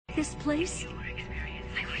This place?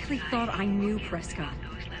 I really thought I knew Prescott.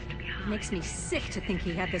 It makes me sick to think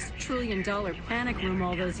he had this trillion-dollar panic room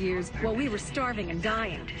all those years while we were starving and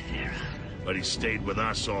dying. But he stayed with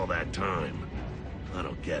us all that time. I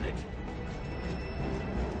don't get it.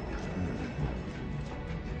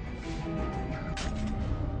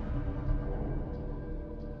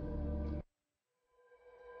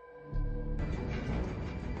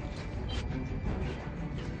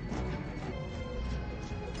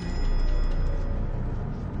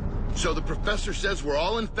 So the professor says we're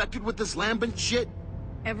all infected with this lambent shit?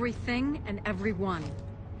 Everything and everyone.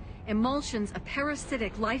 Emulsion's a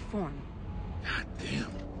parasitic life form. God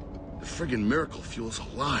damn. The friggin' miracle fuel's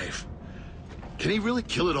alive. Can he really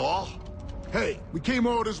kill it all? Hey, we came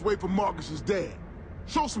all this way for Marcus's dad.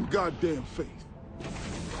 Show some goddamn faith.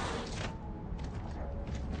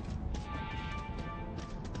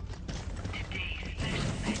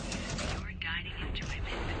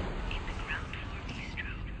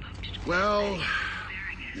 Well,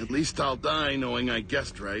 at least I'll die knowing I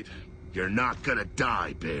guessed right. You're not gonna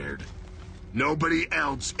die, Baird. Nobody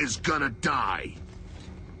else is gonna die.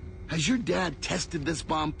 Has your dad tested this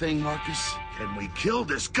bomb thing, Marcus? Can we kill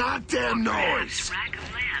this goddamn noise?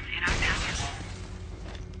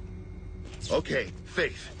 Okay,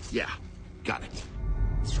 Faith. Yeah, got it.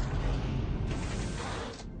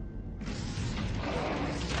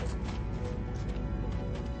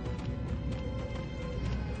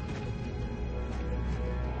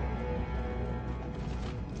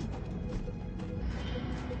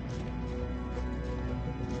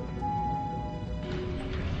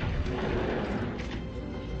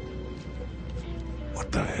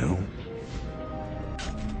 What the hell?